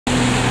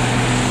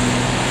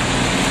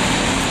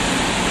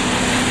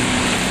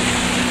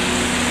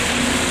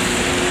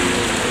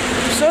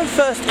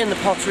First in the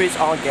Potteries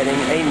are getting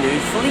a new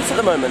fleet at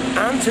the moment,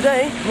 and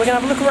today we're going to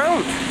have a look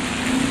around.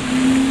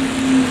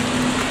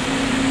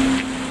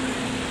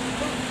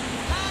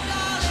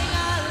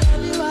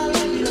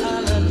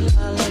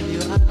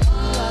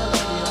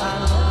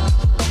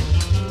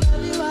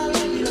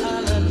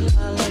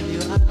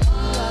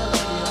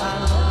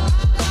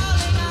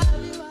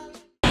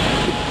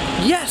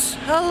 Yes,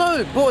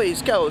 hello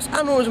boys, girls,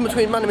 and all in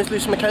between. My name is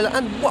Lucy Michaela,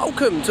 and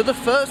welcome to the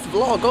first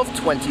vlog of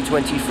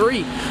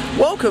 2023.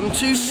 Welcome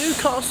to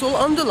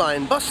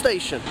Newcastle-under-Lyme bus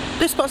station.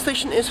 This bus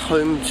station is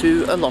home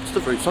to a lot of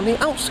the routes on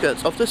the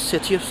outskirts of the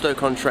city of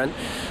Stoke-on-Trent,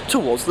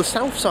 towards the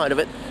south side of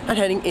it, and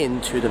heading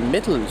into the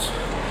Midlands.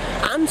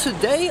 And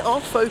today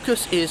our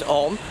focus is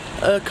on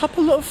a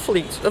couple of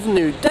fleets of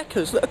new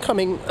deckers that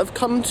have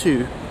come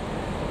to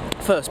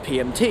First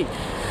PMT.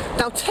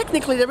 Now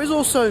technically there is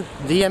also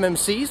the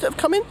MMCs that have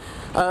come in,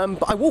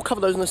 but I will cover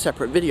those in a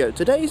separate video.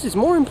 Today's is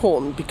more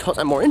important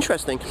and more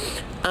interesting,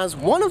 as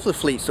one of the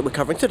fleets that we're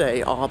covering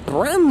today are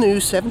brand new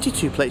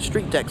 72-plate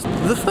Streetdecks,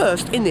 the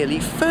first in nearly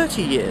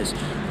 30 years,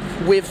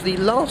 with the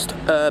last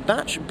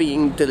batch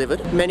being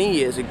delivered many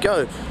years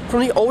ago from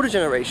the older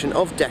generation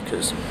of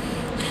deckers.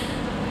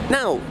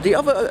 Now, the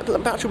other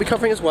batch we'll be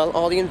covering as well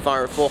are the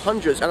Enviro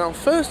 400s, and our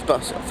first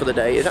bus for the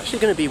day is actually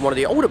going to be one of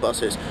the older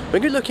buses. We're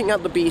going to be looking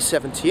at the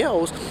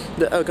B70Ls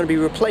that are going to be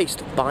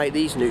replaced by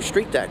these new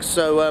Streetdecks.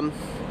 So,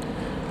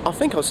 I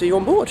think I'll see you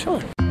on board, shall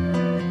I?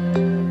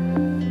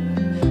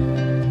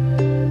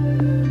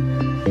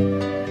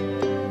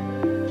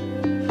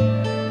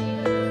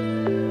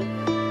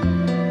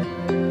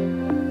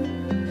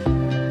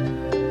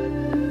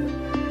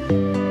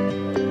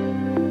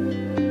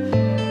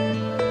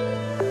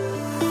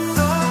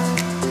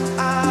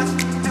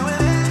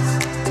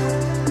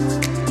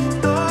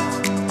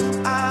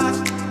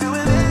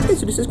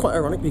 So this is quite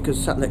ironic because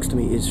sat next to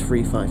me is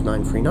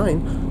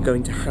 35939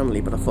 going to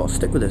Hanley, but I thought I'd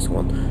stick with this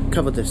one,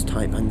 cover this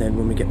type, and then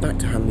when we get back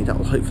to Hanley that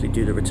will hopefully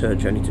do the return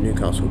journey to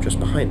Newcastle just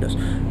behind us,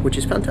 which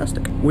is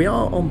fantastic. We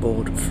are on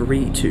board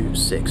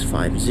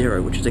 32650,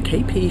 which is a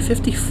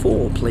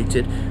KP54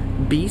 plated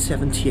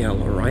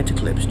B70L right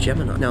eclipse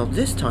Gemini. Now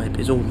this type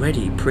is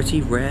already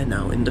pretty rare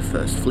now in the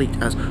first fleet,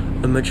 as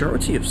a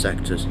majority of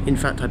sectors, in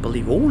fact I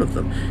believe all of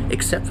them,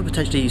 except for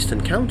potentially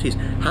eastern counties,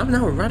 have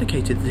now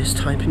eradicated this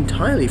type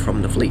entirely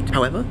from the fleet.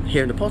 However,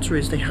 here in the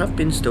Potteries they have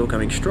been still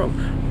going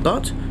strong,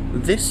 but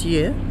this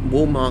year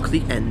will mark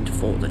the end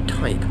for the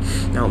type.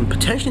 Now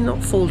potentially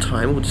not full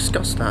time, we'll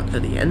discuss that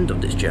at the end of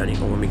this journey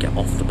or when we get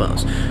off the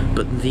bus,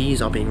 but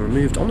these are being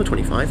removed on the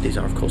 25. These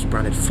are of course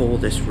branded for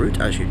this route,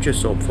 as you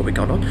just saw before we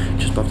got on,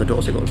 just above the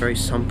doors. They've got a very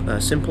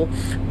simple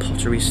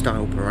pottery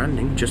style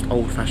branding, just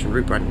old fashioned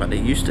route branding like they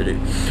used to do,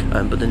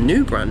 but the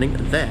new branding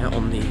there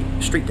on the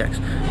Streetdecks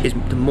is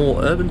the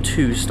more urban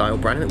 2 style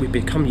branding that we've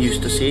become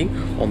used to seeing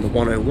on the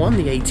 101,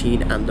 the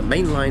 18 and the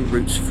mainline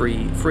routes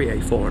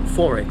 3A, 4 and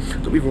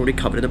 4A that we've already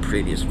covered in a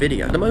previous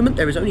video. At the moment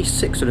there is only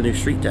 6 of the new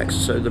Streetdecks,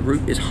 so the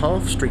route is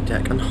half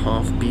Streetdeck and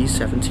half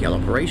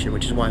B70L operation,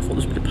 which is why I thought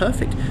this would be the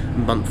perfect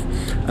month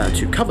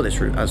to cover this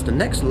route, as the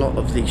next lot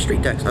of the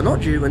Streetdecks are not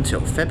due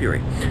until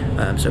February.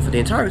 So for the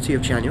entirety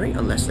of January,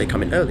 unless they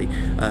come in early,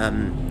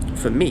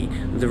 for me,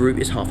 the route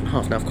is half and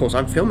half. Now, of course,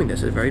 I'm filming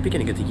this at the very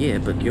beginning of the year,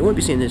 but you won't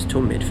be seeing this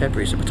till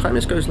mid-February, so by the time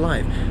this goes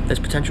live, there's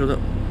potential that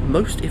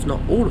most, if not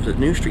all, of the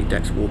new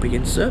Streetdecks will be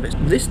in service.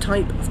 This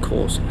type, of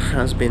course,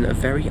 has been a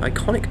very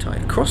iconic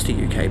type across the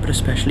UK, but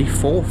especially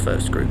for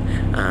First Group,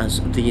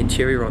 as the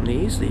interior on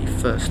these, the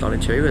first style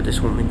interior, this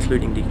one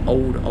including the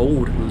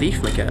old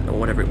leaf maquette, or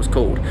whatever it was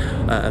called,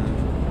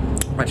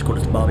 I just called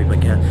it the Barbie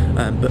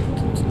maquette, but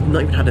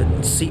not even had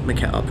a seat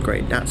maquette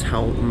upgrade. That's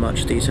how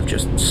much these have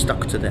just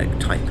stuck to their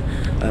type,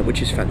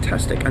 which is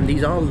fantastic. And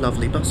these are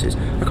lovely buses.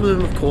 A couple of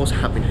them, of course,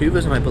 have been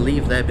Hoovers, and I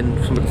believe they've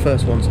been some of the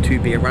first ones to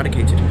be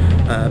eradicated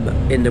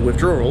in the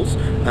withdrawals.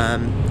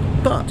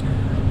 But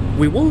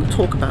we will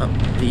talk about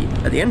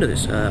at the end of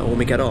this, or when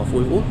we get off,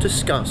 we will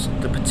discuss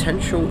the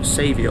potential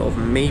saviour of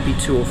maybe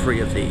 2 or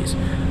 3 of these.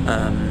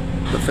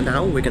 But for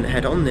now, we're going to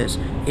head on this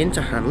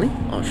into Hanley.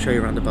 I'll show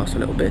you around the bus a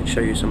little bit,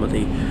 show you some of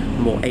the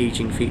more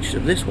aging features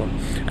of this one.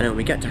 And then when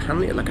we get to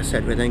Hanley, like I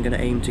said, we're then going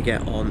to aim to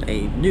get on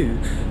a new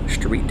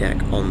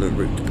Streetdeck on the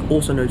route.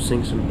 Also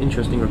noticing some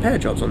interesting repair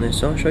jobs on this,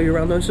 so I'll show you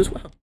around those as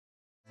well.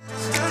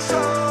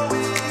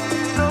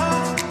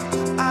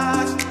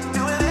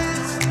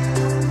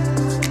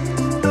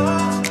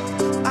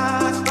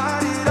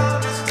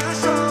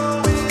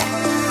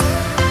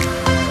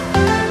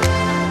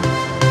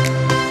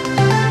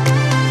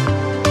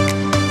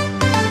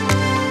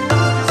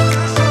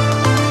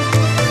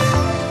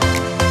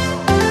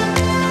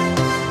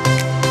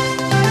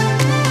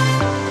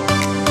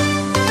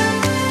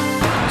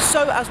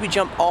 As we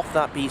jump off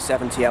that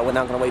B70L, we're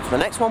now going to wait for the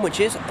next one, which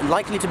is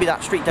likely to be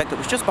that Streetdeck that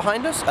was just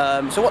behind us.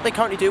 So what they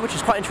currently do, which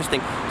is quite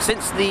interesting,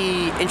 since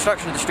the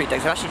introduction of the Streetdecks,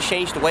 they've actually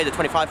changed the way the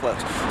 25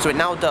 works. So it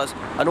now does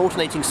an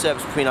alternating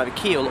service between either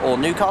Kiel or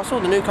Newcastle.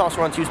 The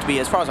Newcastle runs used to be,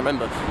 as far as I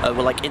remember,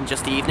 were like in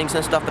just the evenings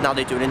and stuff, but now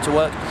they do it into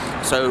work.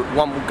 So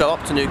one will go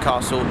up to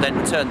Newcastle, then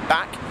return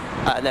back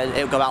and then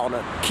it'll go out on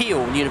a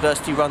Kiel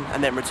University run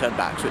and then return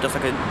back. So it does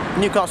like a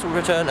Newcastle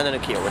return and then a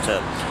Kiel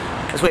return.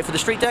 Let's wait for the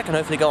street deck and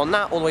hopefully go on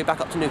that all the way back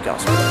up to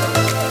Newcastle.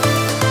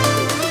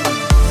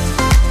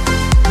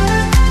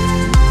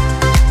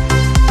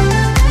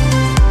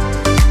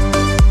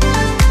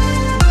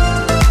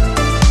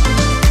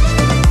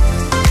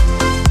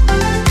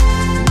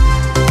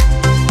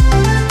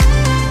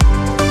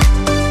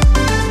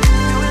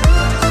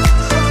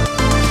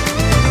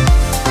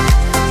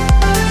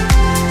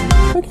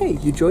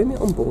 You join me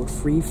on board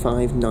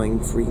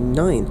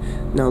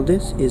 35939. Now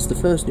this is the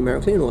first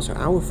numerically and also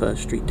our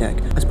first street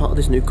deck as part of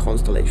this new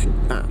Constellation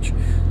batch.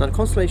 Now the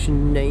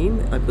Constellation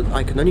name,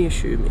 I can only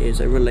assume, is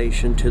a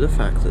relation to the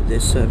fact that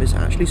this service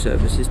actually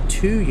services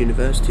 2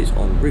 universities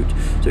en route.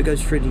 So it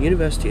goes through the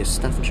University of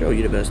Staffordshire, or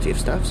University of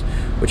Staffs,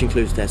 which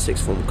includes their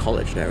sixth form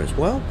college there as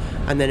well,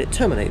 and then it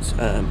terminates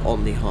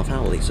on the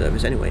half-hourly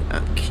service anyway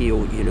at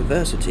Kiel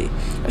University.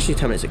 Actually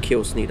terminates at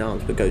Kiel Sneed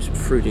Arms but goes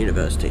through the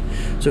university.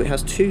 So it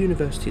has 2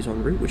 universities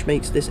en route, which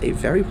makes this a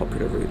very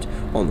popular route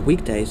on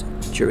weekdays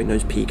during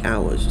those peak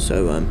hours.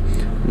 So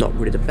not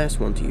really the best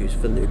one to use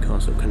for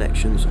Newcastle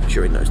connections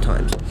during those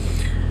times.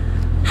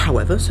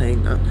 However,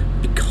 saying that,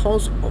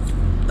 because of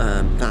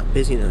that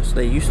busyness,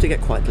 they used to get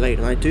quite delayed,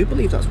 and I do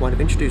believe that's why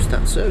they've introduced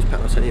that service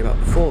pattern I was telling you about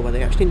before, where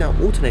they actually now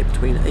alternate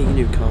between a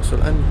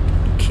Newcastle and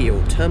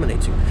Kiel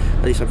terminating.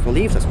 At least I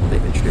believe that's what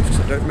they've introduced,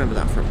 because I don't remember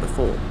that from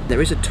before.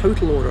 There is a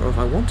total order of,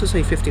 I want to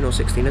say 15 or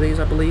 16 of these,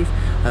 I believe.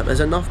 There's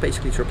enough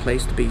basically to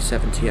replace the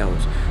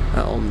B70Ls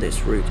on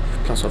this route,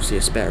 plus obviously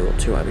a spare or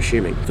 2, I'm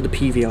assuming, for the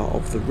PVR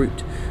of the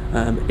route.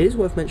 It is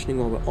worth mentioning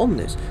while we're on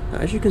this,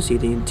 as you can see,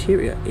 the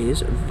interior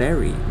is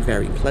very,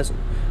 very pleasant.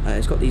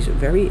 It's got these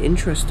very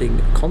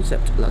interesting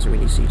concept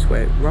Lazzarini seats,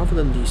 where rather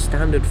than the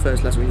standard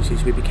first Lazzarini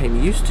seats we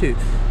became used to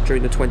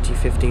during the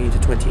 2015 to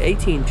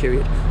 2018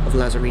 period of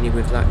Lazzarini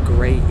with that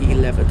grey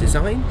e-leather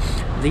design,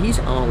 these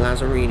are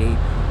Lazzarini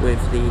with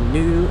the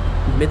new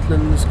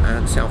Midlands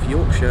and South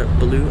Yorkshire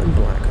blue and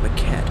black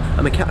maquette.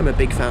 A maquette I'm a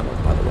big fan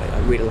of, by the way. I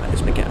really like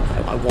this maquette.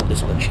 I want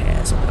this on a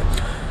chair somewhere.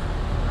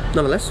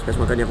 Nonetheless, there's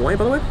one going the other way,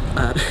 by the way.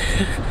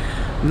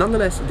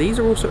 Nonetheless, these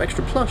are also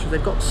extra plush, as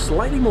they've got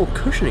slightly more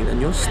cushioning than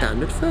your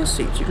standard first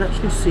seats. You can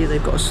actually see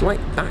they've got a slight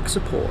back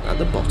support at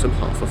the bottom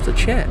half of the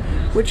chair,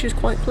 which is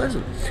quite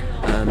pleasant.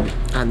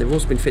 And they've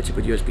also been fitted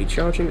with USB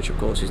charging, which of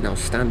course is now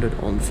standard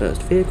on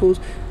first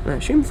vehicles, and I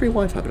assume free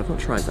Wi-Fi, but I've not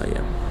tried that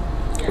yet.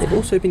 They've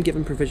also been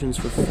given provisions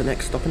for the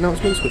next stop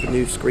announcements with a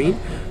new screen.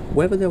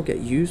 Whether they'll get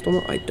used or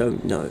not, I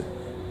don't know,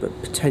 but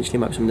potentially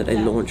might be something that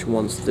they launch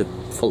once the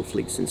full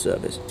fleet's in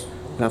service.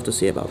 We'll have to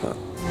see about that.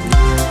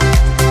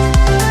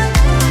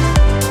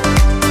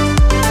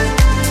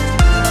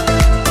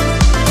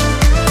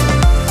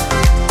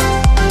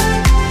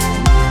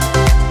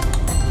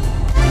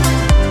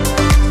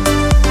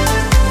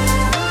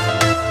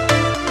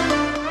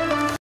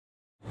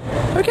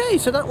 Okay,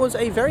 so that was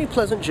a very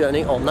pleasant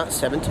journey on that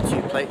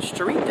 72-plate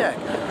street deck.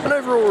 An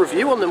overall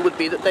review on them would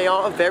be that they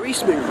are a very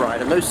smooth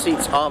ride, and those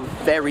seats are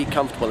very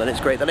comfortable, and it's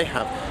great that they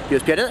have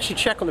USB. I didn't actually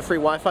check on the free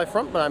Wi-Fi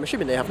front, but I'm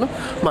assuming they have them.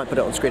 Might put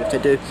it on screen if they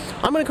do.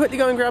 I'm going to quickly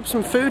go and grab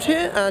some food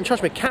here and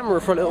charge my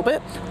camera for a little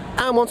bit,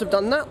 and once I've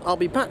done that, I'll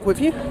be back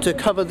with you to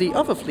cover the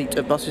other fleet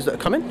of buses that are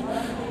coming.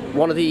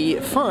 One of the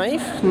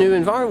 5 new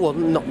Enviro, well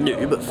not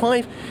new, but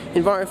 5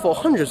 Enviro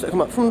 400s that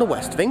come up from the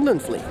West of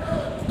England fleet.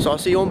 So I'll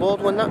see you on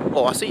board when that,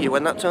 or I'll see you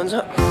when that turns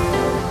up.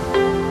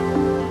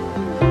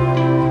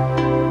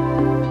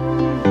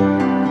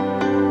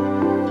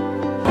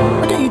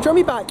 Okay, you join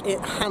me back at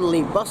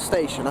Hanley bus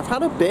station. I've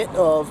had a bit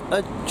of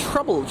a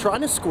trouble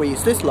trying to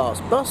squeeze this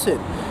last bus in.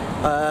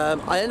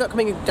 I ended up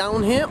coming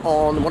down here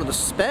on one of the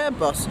spare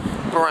bus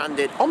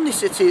branded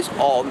Omni-Cities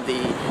on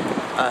the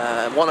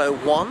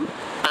 101,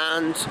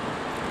 and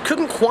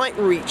couldn't quite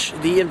reach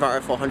the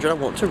Enviro 400 I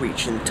want to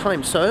reach in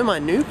time. So my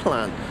new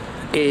plan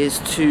is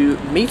to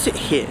meet it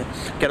here,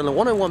 get on the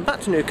 101 back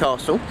to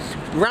Newcastle,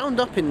 round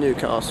up in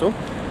Newcastle,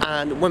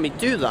 and when we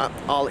do that,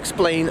 I'll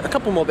explain a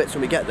couple more bits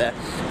when we get there.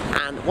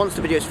 And once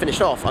the video is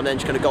finished off, I'm then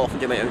just going to go off and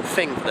do my own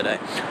thing for the day.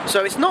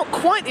 So it's not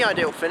quite the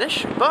ideal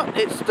finish, but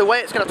it's the way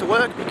it's going to have to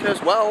work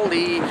because, well,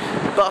 the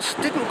bus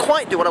didn't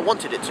quite do what I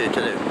wanted it to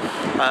do.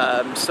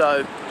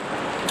 So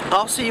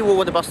I'll see you all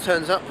when the bus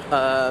turns up,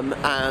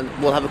 and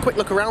we'll have a quick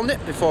look around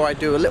it before I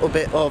do a little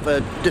bit of a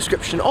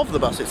description of the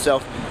bus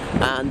itself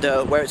and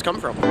where it's come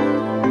from.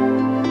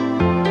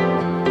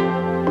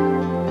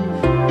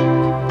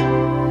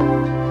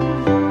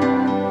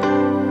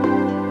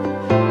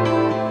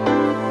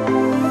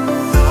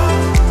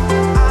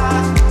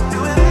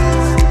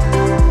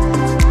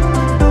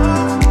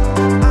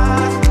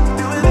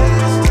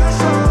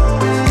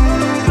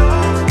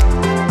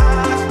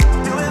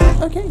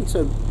 Okay,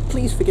 so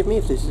please forgive me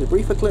if this is a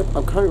briefer clip.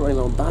 I'm currently running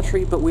low on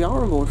battery, but we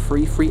are on board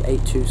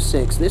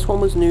 33826. This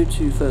one was new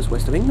to First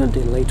West of England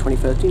in late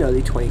 2013,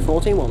 early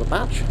 2014, while the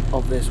batch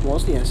of this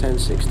was the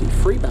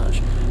SN63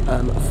 batch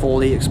for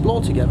the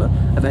Explore Together,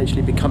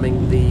 eventually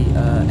becoming the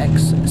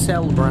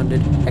XL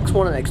branded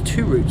X1 and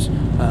X2 routes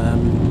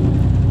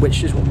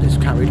which is what this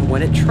carried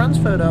when it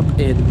transferred up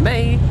in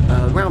May,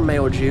 around May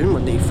or June,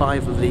 when the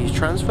 5 of these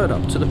transferred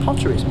up to the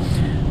Potteries.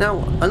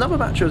 Now, another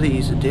batch of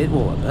these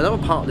another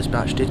part of this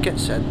batch did get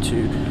sent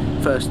to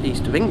First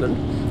East of England,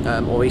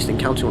 or Eastern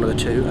County, one of the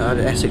two,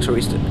 Essex or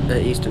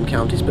Eastern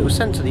Counties, but it was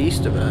sent to the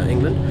east of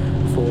England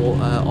for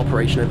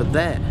operation over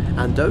there,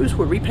 and those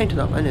were repainted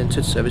up and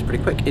entered service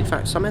pretty quick. In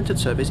fact, some entered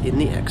service in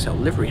the XL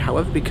livery.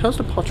 However, because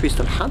the Potteries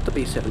still had the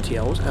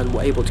B70Ls and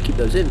were able to keep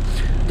those in,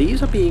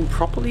 these are being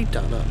properly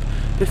done up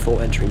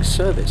before entering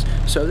service.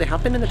 So they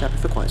have been in the depot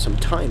for quite some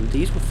time.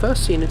 These were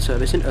first seen in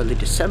service in early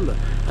December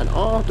and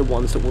are the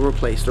ones that will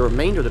replace the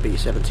remainder of the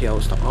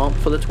B70Ls that aren't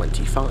for the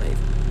 25.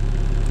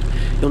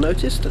 You'll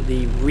notice that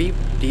the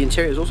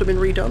interior has also been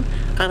redone,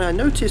 and I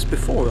noticed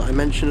before I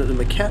mentioned that the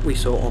maquette we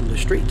saw on the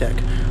street deck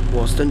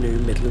was the new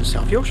Midland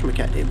South Yorkshire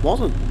maquette. It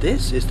wasn't.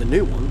 This is the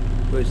new one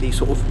with the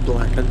sort of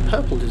black and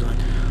purple design.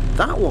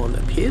 That one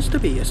appears to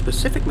be a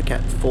specific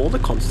maquette for the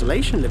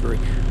Constellation livery,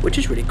 which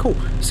is really cool.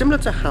 Similar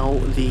to how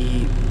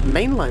the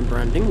mainline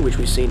branding, which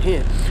we've seen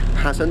here,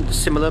 has a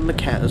similar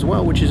maquette as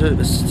well, which is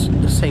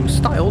the same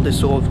style, this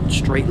sort of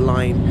straight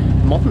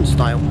line modern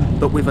style,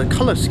 but with a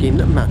colour scheme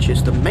that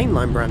matches the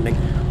mainline branding,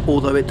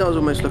 although it does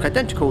almost look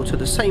identical to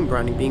the same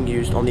branding being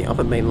used on the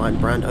other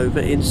mainline brand over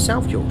in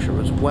South Yorkshire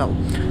as well.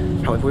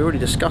 However, we already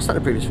discussed that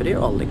in a previous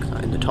video. I'll link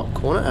that in the top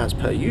corner as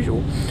per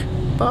usual.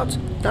 But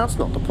that's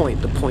not the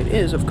point. The point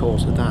is, of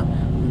course, that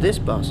this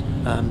bus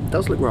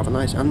does look rather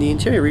nice, and the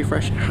interior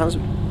refresh has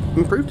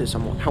improved it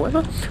somewhat.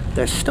 However,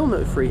 there's still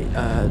no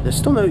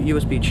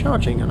USB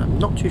charging, and I'm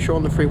not too sure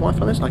on the free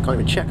Wi-Fi list. I can't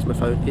even check, my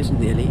phone is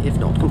nearly, if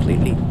not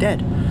completely,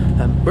 dead.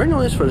 We're in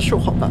on this for a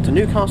short hop back to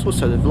Newcastle,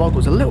 so the vlog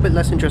was a little bit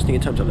less interesting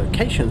in terms of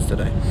locations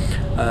today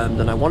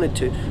than I wanted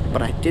to,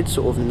 but I did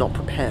sort of not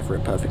prepare for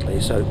it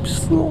perfectly, so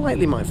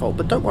slightly my fault.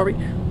 But don't worry,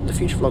 the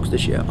future vlogs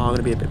this year are going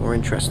to be a bit more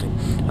interesting.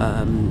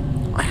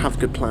 I have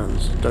good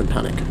plans, don't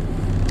panic.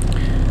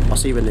 I'll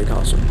see you in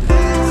Newcastle.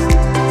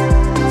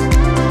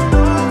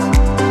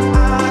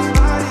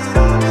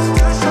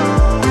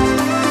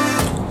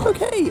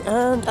 Okay,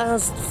 and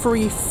as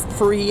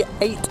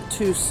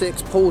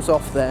 33826 pulls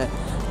off there,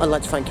 I'd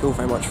like to thank you all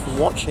very much for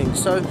watching.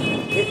 So,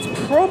 it's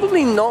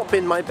probably not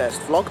been my best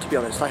vlog, to be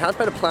honest. I had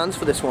better plans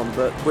for this one,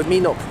 but with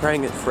me not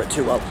preparing for it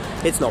too well,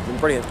 it's not been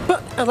brilliant.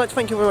 But I'd like to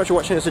thank you very much for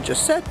watching, as I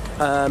just said.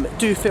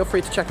 Do feel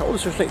free to check out all the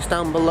social links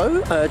down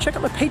below. Check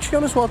out my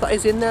Patreon as well, that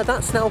is in there.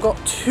 That's now got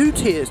 2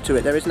 tiers to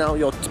it. There is now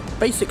your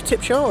basic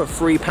tip jar of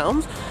 £3,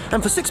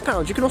 and for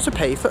 £6 you can also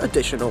pay for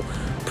additional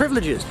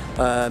privileges.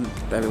 Bear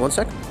me 1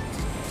 second.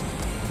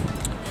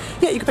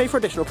 Yeah, you can pay for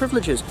additional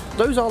privileges.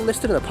 Those are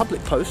listed in a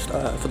public post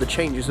for the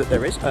changes that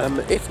there is.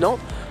 If not,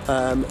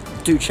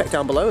 do check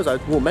down below, as I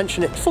will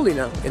mention it fully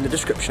now in the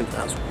description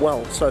as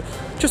well. So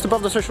just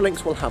above the social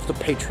links we'll have the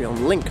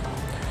Patreon link.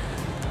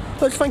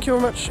 Let's thank you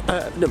very much.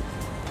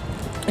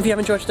 If you have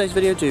enjoyed today's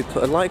video, do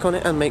put a like on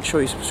it and make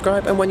sure you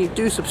subscribe. And when you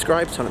do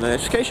subscribe, turn on the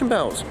notification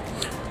bells.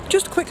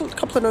 Just a quick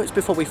couple of notes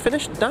before we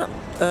finish. That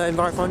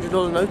Enviro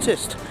 $400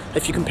 noticed,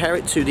 if you compare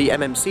it to the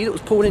MMC that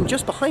was pulled in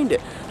just behind it,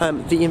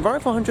 the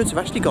Enviro 400s have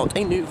actually got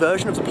a new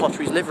version of the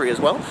Potteries livery as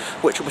well,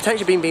 which will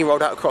potentially be being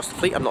rolled out across the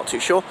fleet, I'm not too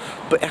sure,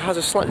 but it has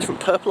a slightly different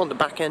purple on the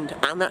back end,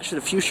 and actually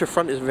the fuchsia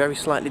front is a very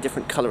slightly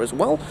different colour as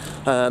well,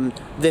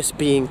 this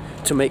being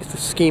to make the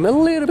scheme a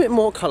little bit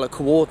more colour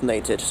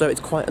coordinated, so it's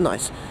quite a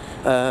nice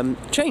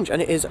change,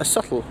 and it is a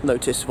subtle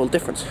noticeable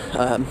difference.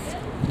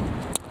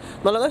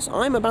 Nonetheless,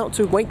 I'm about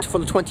to wait for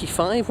the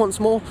 25 once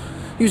more,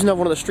 use another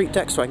one of the street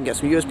decks so I can get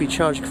some USB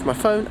charging for my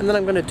phone, and then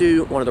I'm going to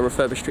do one of the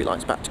refurbished street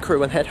lights back to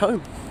crew and head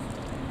home.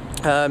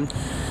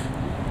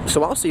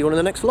 So I'll see you all in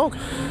the next vlog,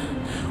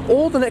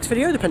 or the next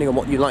video, depending on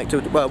what you like to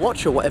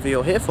watch or whatever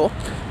you're here for.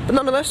 But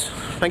nonetheless,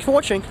 thank you for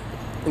watching,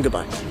 and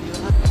goodbye.